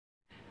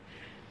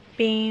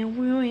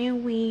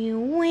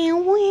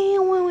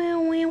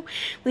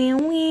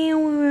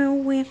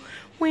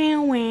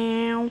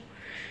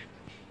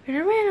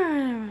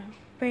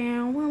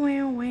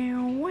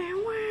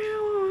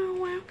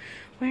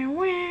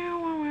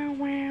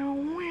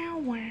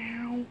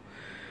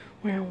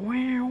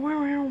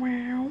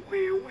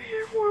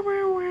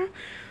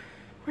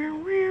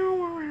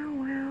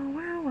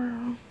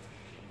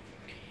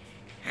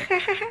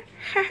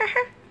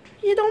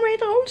Il est donc bien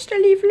drôle,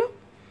 ce livre-là.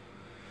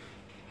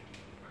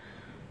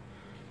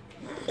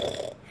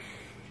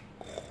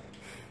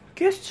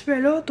 Qu'est-ce que tu fais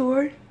là,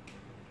 toi?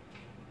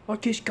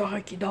 Ok, c'est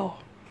correct, il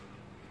dort.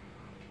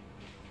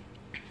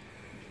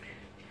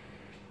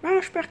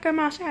 Bon, je peux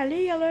recommencer à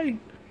lire, là.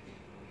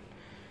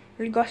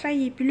 Le gossin,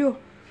 il est plus là.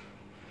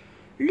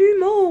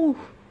 L'humour.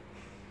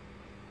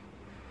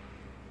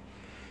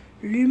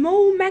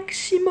 L'humour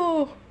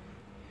maxima.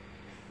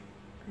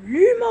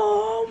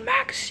 L'humour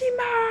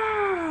maxima.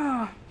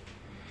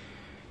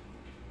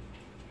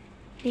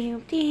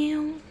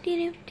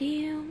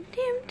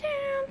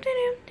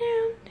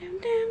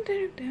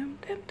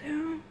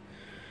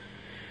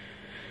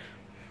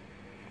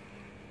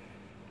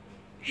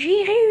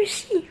 J'ai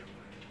réussi.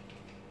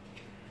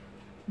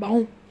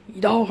 Bon, il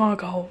dort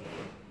encore.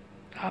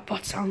 Ça n'a pas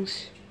de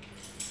sens.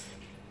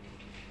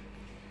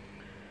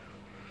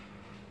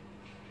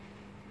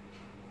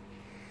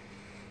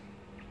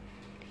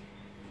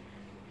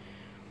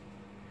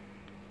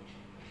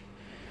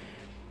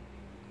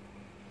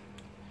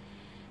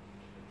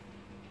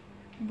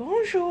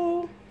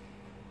 Bonjour.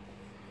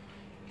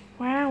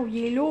 Wow,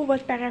 il est lourd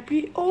votre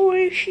parapluie. Oh,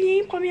 un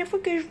chien, première fois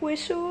que je vois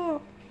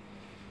ça.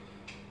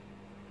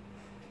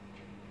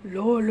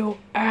 Là,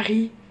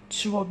 Harry,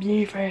 tu vas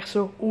bien faire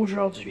ça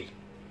aujourd'hui.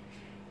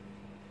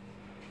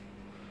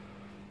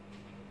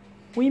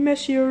 Oui,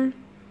 monsieur.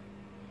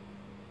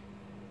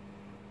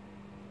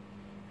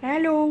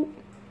 Allô?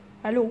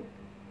 Allô?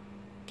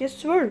 Qu'est-ce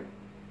que tu veux?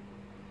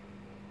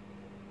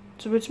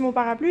 Tu veux-tu mon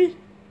parapluie?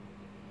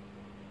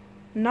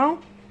 Non?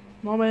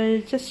 Bon,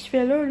 ben, qu'est-ce qu'il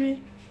fait là, lui?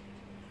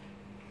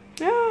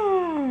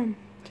 Ah!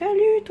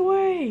 Salut,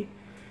 toi!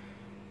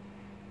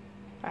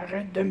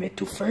 Arrête de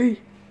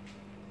m'étouffer.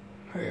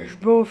 Je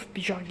bouffe,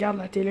 puis je regarde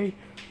la télé.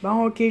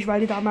 Bon, ok, je vais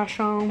aller dans ma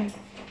chambre.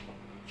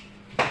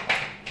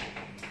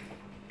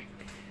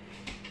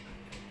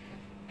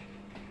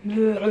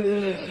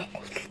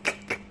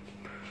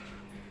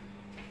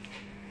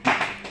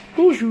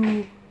 Bonjour.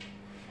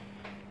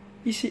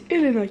 Ici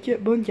Elena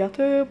Bonne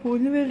Carter pour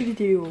une nouvelle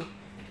vidéo.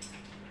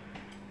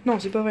 Non,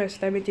 c'est pas vrai,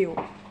 c'est la météo.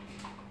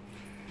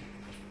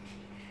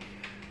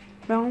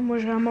 Bon, moi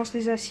je ramasse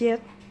les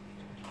assiettes.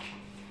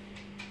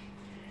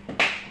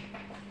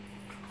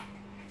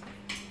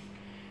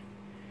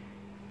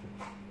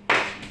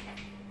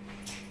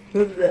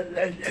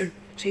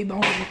 C'est bon,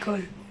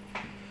 l'école.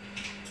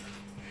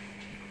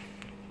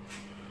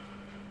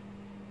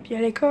 Puis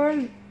à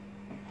l'école,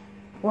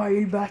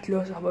 ouais, ils battent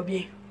là, ça va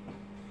bien.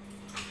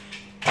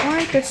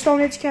 Ouais, t'as-tu ton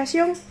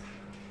éducation?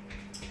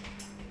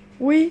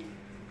 Oui.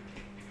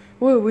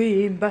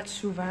 Oui, ils me battent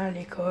souvent à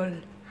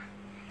l'école.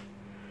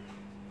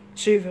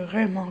 C'est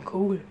vraiment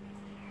cool.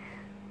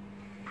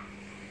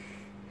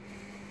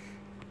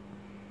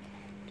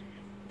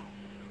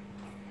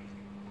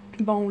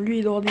 Bon, lui,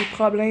 il doit avoir des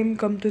problèmes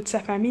comme toute sa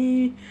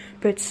famille.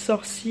 Petit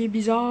sorcier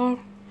bizarre.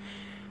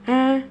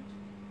 Hein?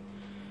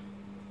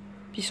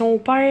 Puis son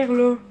père,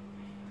 là,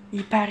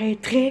 il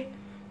paraîtrait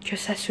que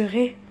ça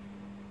serait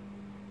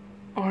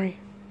un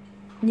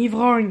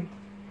ivrogne.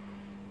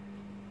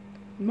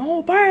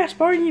 Mon père, c'est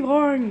pas un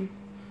ivrogne.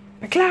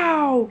 Un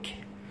cloque.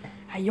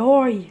 Aïe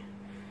aïe.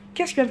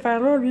 Qu'est-ce qu'il vient de faire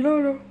là, lui,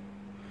 là?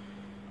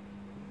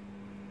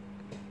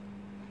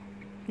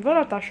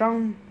 Va dans ta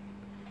chambre.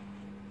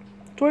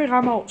 Toi,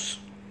 ramasse.